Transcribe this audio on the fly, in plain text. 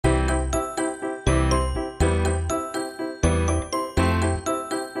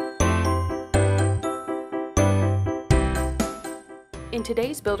In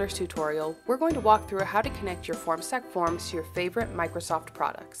today's Builders tutorial, we're going to walk through how to connect your Formstack Forms to your favorite Microsoft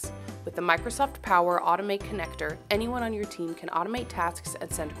products. With the Microsoft Power Automate connector, anyone on your team can automate tasks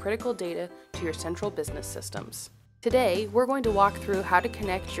and send critical data to your central business systems. Today, we're going to walk through how to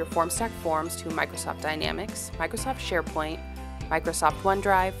connect your Formstack Forms to Microsoft Dynamics, Microsoft Sharepoint, Microsoft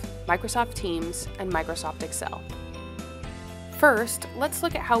OneDrive, Microsoft Teams, and Microsoft Excel. First, let's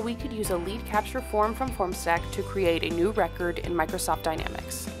look at how we could use a lead capture form from Formstack to create a new record in Microsoft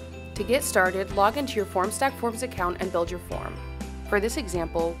Dynamics. To get started, log into your Formstack Forms account and build your form. For this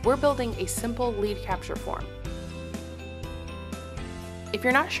example, we're building a simple lead capture form. If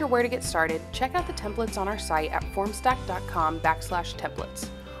you're not sure where to get started, check out the templates on our site at formstack.com/templates.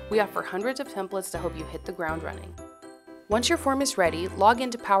 We offer hundreds of templates to help you hit the ground running. Once your form is ready, log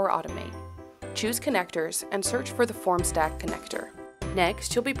into Power Automate. Choose Connectors and search for the Formstack connector.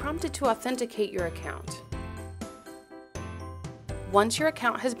 Next, you'll be prompted to authenticate your account. Once your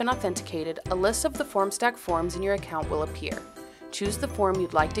account has been authenticated, a list of the Formstack forms in your account will appear. Choose the form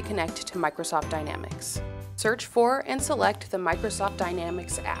you'd like to connect to Microsoft Dynamics. Search for and select the Microsoft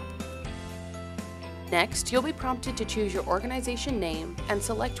Dynamics app. Next, you'll be prompted to choose your organization name and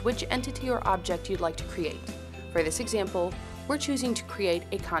select which entity or object you'd like to create. For this example, we're choosing to create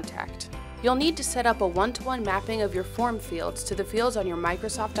a contact. You'll need to set up a one-to-one mapping of your form fields to the fields on your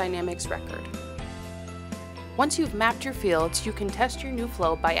Microsoft Dynamics record. Once you've mapped your fields, you can test your new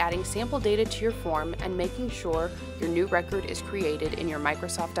flow by adding sample data to your form and making sure your new record is created in your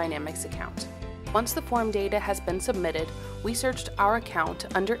Microsoft Dynamics account. Once the form data has been submitted, we searched our account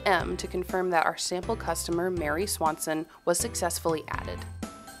under M to confirm that our sample customer, Mary Swanson, was successfully added.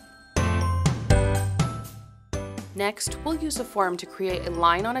 Next, we'll use a form to create a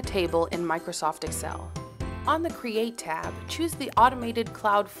line on a table in Microsoft Excel. On the Create tab, choose the Automated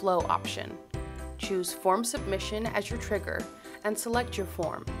Cloud Flow option. Choose Form Submission as your trigger and select your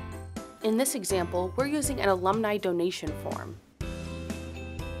form. In this example, we're using an alumni donation form.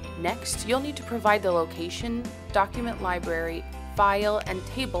 Next, you'll need to provide the location, document library, file, and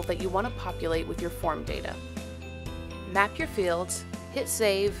table that you want to populate with your form data. Map your fields, hit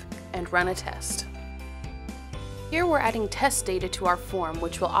Save, and run a test. Here we're adding test data to our form,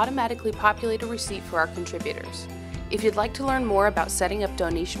 which will automatically populate a receipt for our contributors. If you'd like to learn more about setting up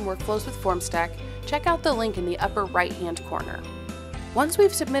donation workflows with Formstack, check out the link in the upper right-hand corner. Once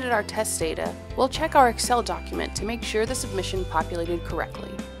we've submitted our test data, we'll check our Excel document to make sure the submission populated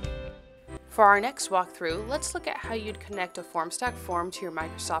correctly. For our next walkthrough, let's look at how you'd connect a Formstack form to your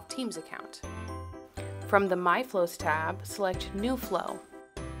Microsoft Teams account. From the My Flows tab, select New Flow.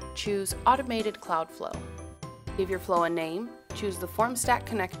 Choose Automated Cloud Flow. Give your flow a name, choose the Formstack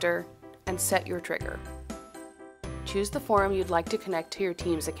connector, and set your trigger. Choose the form you'd like to connect to your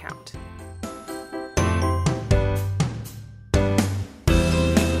Teams account.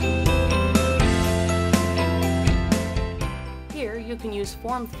 Here, you can use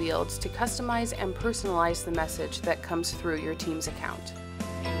form fields to customize and personalize the message that comes through your Teams account.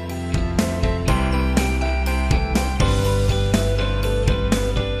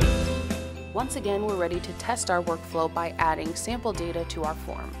 Once again, we're ready to test our workflow by adding sample data to our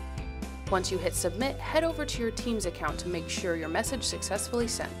form. Once you hit Submit, head over to your Teams account to make sure your message successfully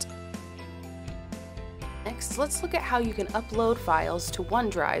sent. Next, let's look at how you can upload files to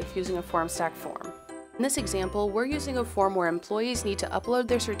OneDrive using a Formstack form. In this example, we're using a form where employees need to upload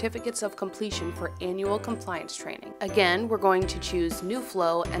their certificates of completion for annual compliance training. Again, we're going to choose New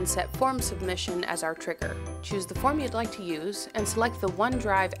Flow and set Form Submission as our trigger. Choose the form you'd like to use and select the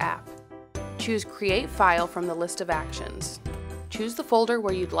OneDrive app. Choose Create File from the list of actions. Choose the folder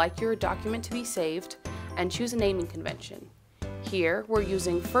where you'd like your document to be saved, and choose a naming convention. Here, we're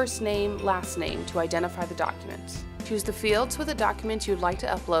using first name, last name to identify the documents. Choose the fields with the documents you'd like to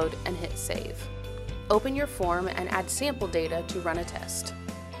upload and hit Save. Open your form and add sample data to run a test.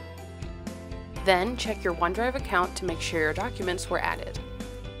 Then, check your OneDrive account to make sure your documents were added.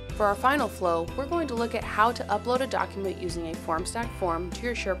 For our final flow, we're going to look at how to upload a document using a Formstack form to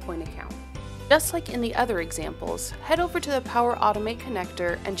your Sharepoint account. Just like in the other examples, head over to the Power Automate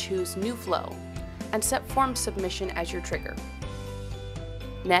connector and choose New Flow, and set Form Submission as your trigger.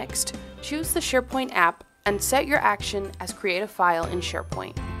 Next, choose the Sharepoint app and set your action as Create a File in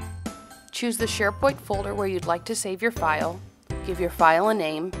Sharepoint. Choose the Sharepoint folder where you'd like to save your file, give your file a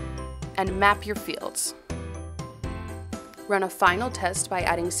name, and map your fields. Run a final test by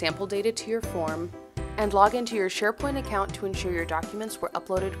adding sample data to your form, and log into your Sharepoint account to ensure your documents were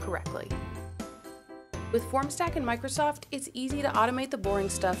uploaded correctly. With Formstack and Microsoft, it's easy to automate the boring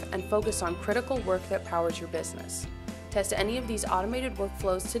stuff and focus on critical work that powers your business. Test any of these automated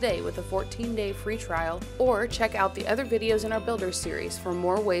workflows today with a 14-day free trial, or check out the other videos in our Builders series for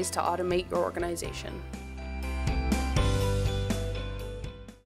more ways to automate your organization.